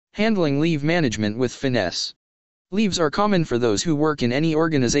Handling leave management with finesse. Leaves are common for those who work in any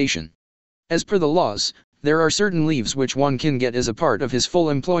organization. As per the laws, there are certain leaves which one can get as a part of his full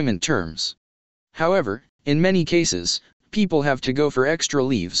employment terms. However, in many cases, people have to go for extra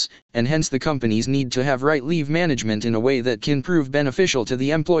leaves, and hence the companies need to have right leave management in a way that can prove beneficial to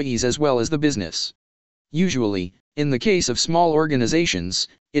the employees as well as the business. Usually, in the case of small organizations,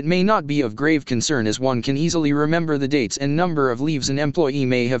 it may not be of grave concern as one can easily remember the dates and number of leaves an employee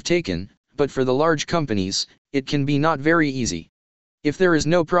may have taken, but for the large companies, it can be not very easy. If there is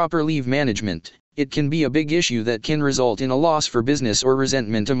no proper leave management, it can be a big issue that can result in a loss for business or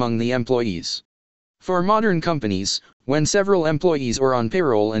resentment among the employees. For modern companies, when several employees are on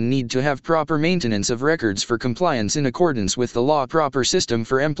payroll and need to have proper maintenance of records for compliance in accordance with the law, proper system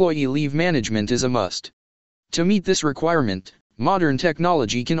for employee leave management is a must. To meet this requirement, modern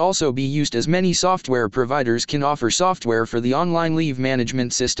technology can also be used as many software providers can offer software for the online leave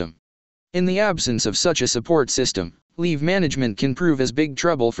management system. In the absence of such a support system, leave management can prove as big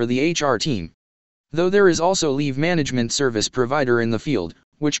trouble for the HR team. Though there is also leave management service provider in the field,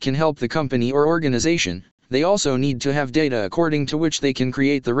 which can help the company or organization, they also need to have data according to which they can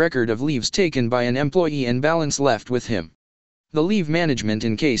create the record of leaves taken by an employee and balance left with him. The leave management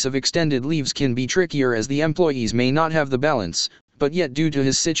in case of extended leaves can be trickier as the employees may not have the balance, but yet due to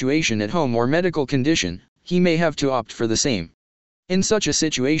his situation at home or medical condition, he may have to opt for the same. In such a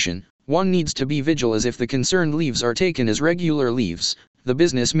situation, one needs to be vigilant as if the concerned leaves are taken as regular leaves, the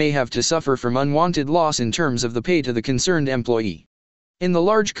business may have to suffer from unwanted loss in terms of the pay to the concerned employee. In the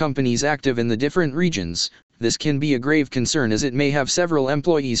large companies active in the different regions, this can be a grave concern as it may have several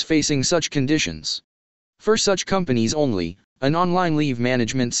employees facing such conditions. For such companies only, an online leave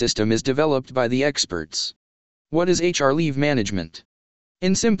management system is developed by the experts. What is HR leave management?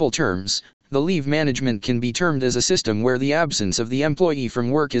 In simple terms, the leave management can be termed as a system where the absence of the employee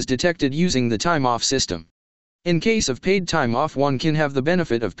from work is detected using the time off system. In case of paid time off, one can have the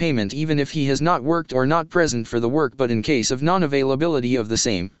benefit of payment even if he has not worked or not present for the work, but in case of non-availability of the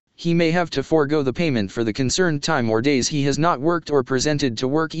same, he may have to forego the payment for the concerned time or days he has not worked or presented to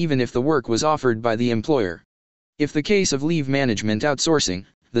work even if the work was offered by the employer. If the case of leave management outsourcing,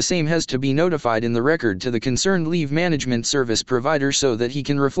 the same has to be notified in the record to the concerned leave management service provider so that he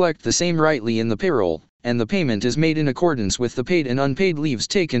can reflect the same rightly in the payroll, and the payment is made in accordance with the paid and unpaid leaves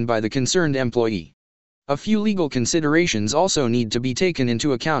taken by the concerned employee. A few legal considerations also need to be taken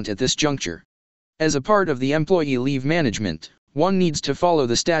into account at this juncture. As a part of the employee leave management, one needs to follow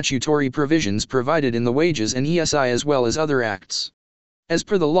the statutory provisions provided in the Wages and ESI as well as other acts. As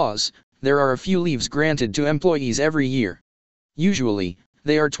per the laws, there are a few leaves granted to employees every year. Usually,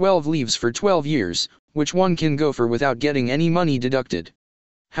 they are 12 leaves for 12 years, which one can go for without getting any money deducted.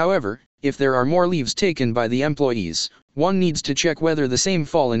 However, if there are more leaves taken by the employees, one needs to check whether the same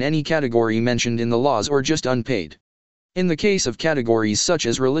fall in any category mentioned in the laws or just unpaid. In the case of categories such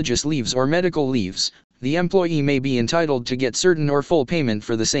as religious leaves or medical leaves, the employee may be entitled to get certain or full payment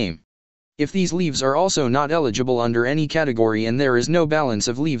for the same. If these leaves are also not eligible under any category and there is no balance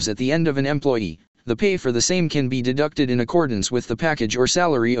of leaves at the end of an employee, the pay for the same can be deducted in accordance with the package or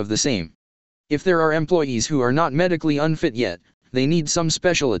salary of the same. If there are employees who are not medically unfit yet, they need some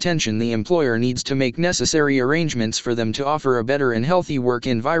special attention. The employer needs to make necessary arrangements for them to offer a better and healthy work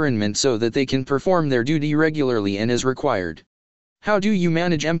environment so that they can perform their duty regularly and as required. How do you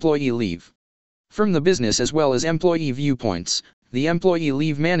manage employee leave? From the business as well as employee viewpoints, the employee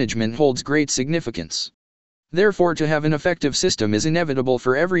leave management holds great significance. Therefore, to have an effective system is inevitable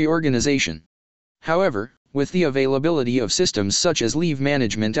for every organization. However, with the availability of systems such as leave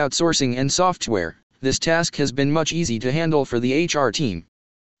management outsourcing and software, this task has been much easy to handle for the HR team.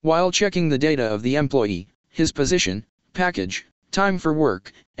 While checking the data of the employee, his position, package, time for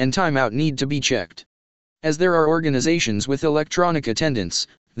work, and time out need to be checked. As there are organizations with electronic attendance,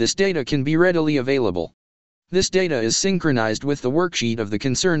 this data can be readily available. This data is synchronized with the worksheet of the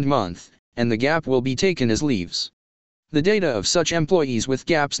concerned month, and the gap will be taken as leaves. The data of such employees with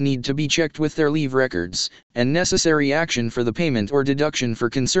gaps need to be checked with their leave records, and necessary action for the payment or deduction for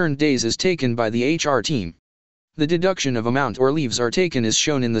concerned days is taken by the HR team. The deduction of amount or leaves are taken as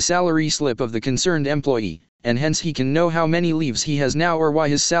shown in the salary slip of the concerned employee, and hence he can know how many leaves he has now or why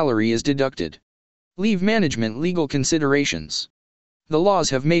his salary is deducted. Leave management legal considerations. The laws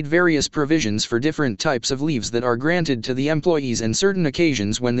have made various provisions for different types of leaves that are granted to the employees and certain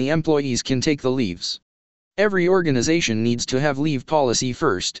occasions when the employees can take the leaves. Every organization needs to have leave policy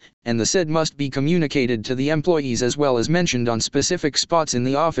first, and the said must be communicated to the employees as well as mentioned on specific spots in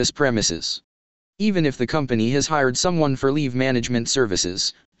the office premises. Even if the company has hired someone for leave management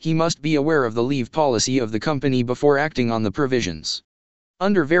services, he must be aware of the leave policy of the company before acting on the provisions.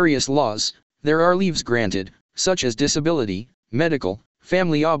 Under various laws, there are leaves granted, such as disability, medical,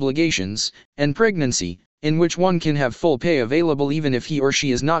 family obligations, and pregnancy, in which one can have full pay available even if he or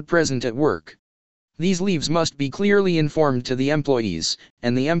she is not present at work. These leaves must be clearly informed to the employees,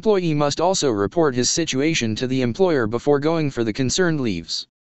 and the employee must also report his situation to the employer before going for the concerned leaves.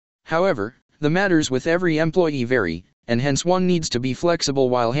 However, the matters with every employee vary, and hence one needs to be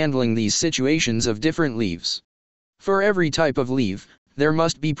flexible while handling these situations of different leaves. For every type of leave, there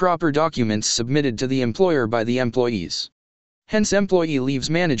must be proper documents submitted to the employer by the employees. Hence employee leaves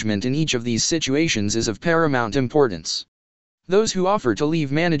management in each of these situations is of paramount importance. Those who offer to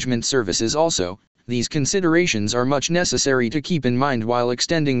leave management services also, these considerations are much necessary to keep in mind while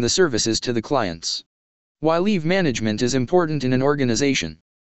extending the services to the clients. While leave management is important in an organization,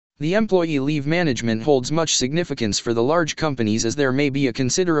 the employee leave management holds much significance for the large companies, as there may be a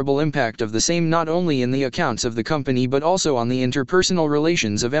considerable impact of the same not only in the accounts of the company but also on the interpersonal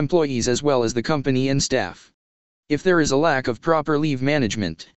relations of employees as well as the company and staff. If there is a lack of proper leave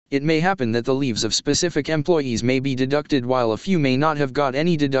management, it may happen that the leaves of specific employees may be deducted while a few may not have got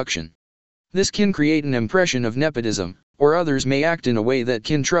any deduction. This can create an impression of nepotism, or others may act in a way that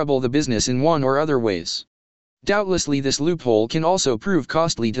can trouble the business in one or other ways. Doubtlessly this loophole can also prove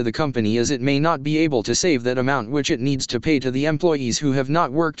costly to the company, as it may not be able to save that amount which it needs to pay to the employees who have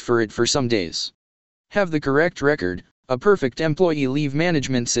not worked for it for some days. Have the correct record. A perfect employee leave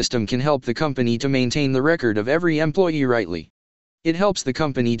management system can help the company to maintain the record of every employee rightly. It helps the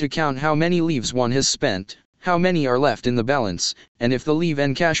company to count how many leaves one has spent, how many are left in the balance, and if the leave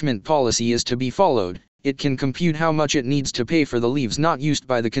encashment policy is to be followed, it can compute how much it needs to pay for the leaves not used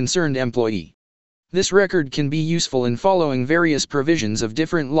by the concerned employee. This record can be useful in following various provisions of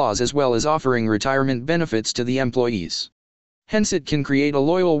different laws as well as offering retirement benefits to the employees. Hence it can create a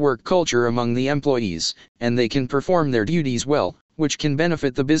loyal work culture among the employees, and they can perform their duties well, which can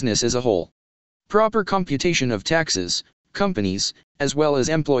benefit the business as a whole. Proper computation of taxes. Companies, as well as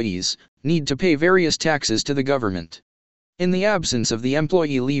employees, need to pay various taxes to the government. In the absence of the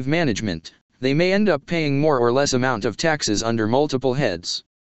employee leave management, they may end up paying more or less amount of taxes under multiple heads.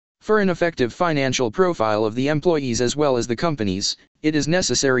 For an effective financial profile of the employees as well as the companies, it is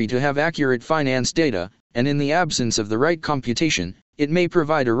necessary to have accurate finance data, and in the absence of the right computation, it may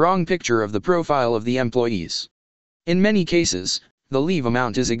provide a wrong picture of the profile of the employees. In many cases, the leave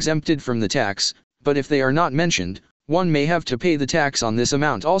amount is exempted from the tax, but if they are not mentioned, one may have to pay the tax on this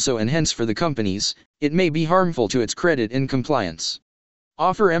amount also, and hence for the companies, it may be harmful to its credit in compliance.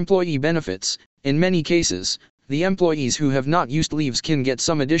 Offer employee benefits. In many cases, the employees who have not used leaves can get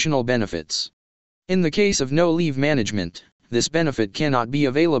some additional benefits. In the case of no leave management, this benefit cannot be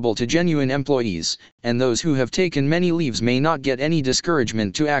available to genuine employees, and those who have taken many leaves may not get any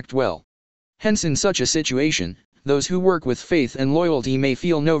discouragement to act well. Hence in such a situation, those who work with faith and loyalty may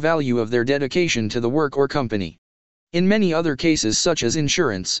feel no value of their dedication to the work or company. In many other cases such as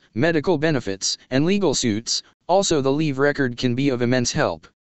insurance, medical benefits, and legal suits, also the leave record can be of immense help.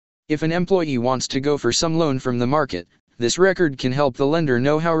 If an employee wants to go for some loan from the market, this record can help the lender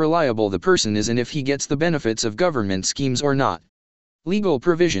know how reliable the person is and if he gets the benefits of government schemes or not. Legal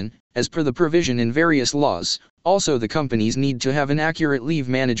provision. As per the provision in various laws, also the companies need to have an accurate leave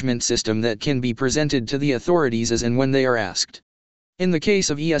management system that can be presented to the authorities as and when they are asked. In the case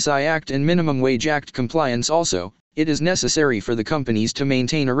of ESI Act and Minimum Wage Act compliance also, it is necessary for the companies to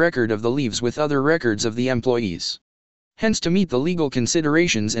maintain a record of the leaves with other records of the employees. Hence, to meet the legal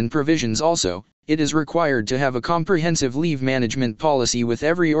considerations and provisions also, it is required to have a comprehensive leave management policy with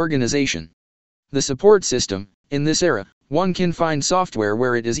every organization. The support system. In this era, one can find software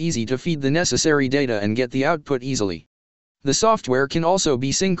where it is easy to feed the necessary data and get the output easily. The software can also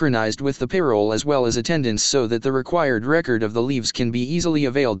be synchronized with the payroll as well as attendance so that the required record of the leaves can be easily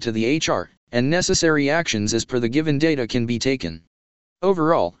availed to the HR, and necessary actions as per the given data can be taken.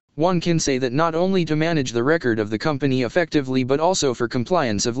 Overall, one can say that not only to manage the record of the company effectively but also for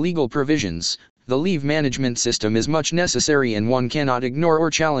compliance of legal provisions, the leave management system is much necessary and one cannot ignore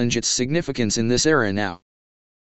or challenge its significance in this era now.